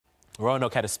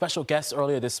Roanoke had a special guest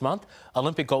earlier this month,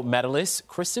 Olympic gold medalist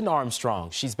Kristin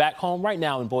Armstrong. She's back home right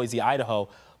now in Boise, Idaho.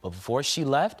 But before she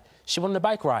left, she went on a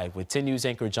bike ride with 10 News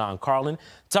anchor John Carlin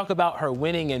to talk about her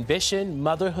winning ambition,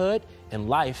 motherhood, and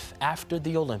life after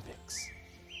the Olympics.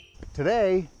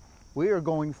 Today, we are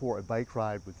going for a bike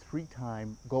ride with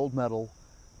three-time gold medal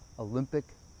Olympic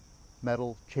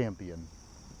medal champion,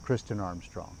 Kristin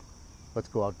Armstrong. Let's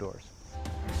go outdoors.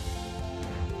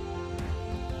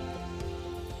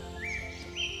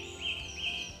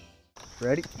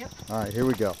 Ready? Yep. All right, here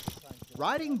we go.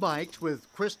 Riding bikes with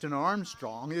Kristin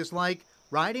Armstrong is like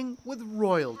riding with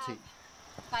royalty.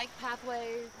 Bike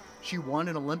pathways. She won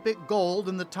an Olympic gold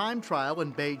in the time trial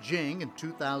in Beijing in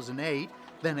 2008,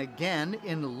 then again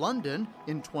in London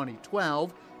in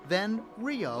 2012, then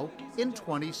Rio in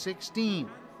 2016.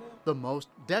 The most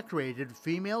decorated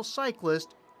female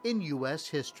cyclist in U.S.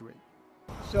 history.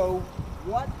 So,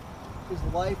 what is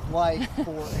life like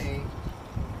for a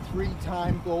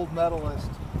three-time gold medalist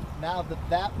now that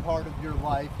that part of your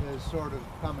life has sort of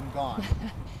come and gone?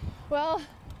 Well,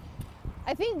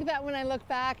 I think that when I look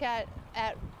back at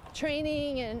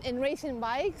training and racing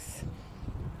bikes,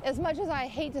 as much as I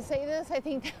hate to say this, I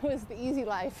think that was the easy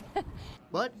life.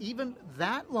 But even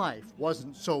that life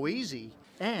wasn't so easy,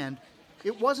 and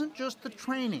it wasn't just the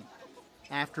training.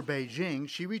 After Beijing,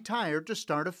 she retired to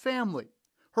start a family.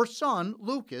 Her son,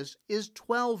 Lucas, is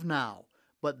 12 now,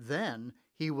 but then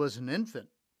he was an infant.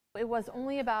 It was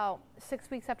only about 6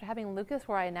 weeks after having Lucas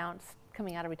where I announced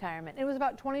coming out of retirement. It was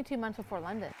about 22 months before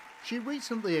London. She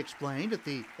recently explained at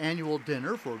the annual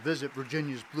dinner for Visit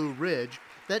Virginia's Blue Ridge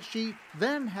that she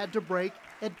then had to break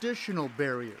additional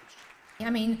barriers.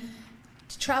 I mean,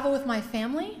 to travel with my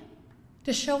family,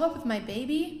 to show up with my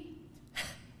baby,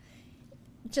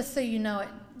 just so you know,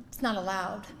 it's not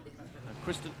allowed.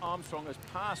 Kristin Armstrong has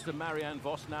passed to Marianne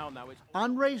Vos now.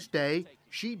 On race day,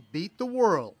 she beat the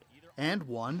world and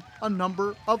won a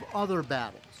number of other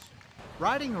battles.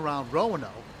 Riding around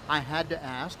Roanoke, I had to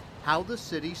ask how the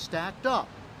city stacked up,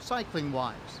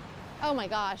 cycling-wise. Oh my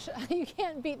gosh, you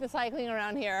can't beat the cycling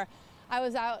around here. I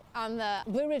was out on the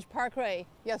Blue Ridge Parkway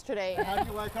yesterday. How do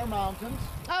you like our mountains?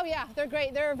 Oh yeah, they're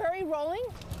great. They're very rolling.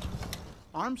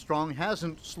 Armstrong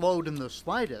hasn't slowed in the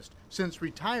slightest since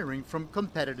retiring from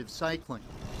competitive cycling.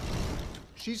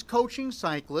 She's coaching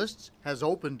cyclists, has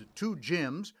opened 2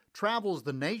 gyms, travels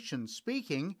the nation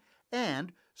speaking,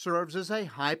 and serves as a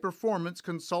high-performance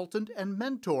consultant and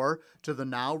mentor to the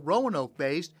now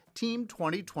Roanoke-based Team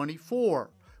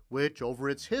 2024, which over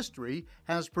its history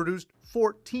has produced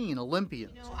 14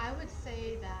 Olympians. You know, I would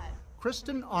say that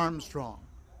Kristin Armstrong,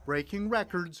 breaking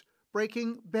records,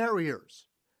 breaking barriers,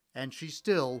 and she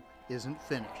still isn't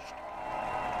finished.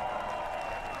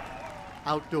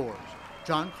 Outdoors,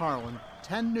 John Carlin,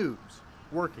 10 News,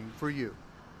 working for you.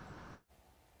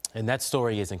 And that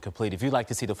story isn't complete. If you'd like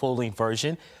to see the full-length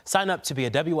version, sign up to be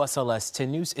a WSLS 10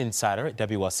 News Insider at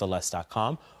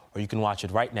WSLS.com, or you can watch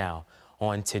it right now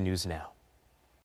on 10 News Now.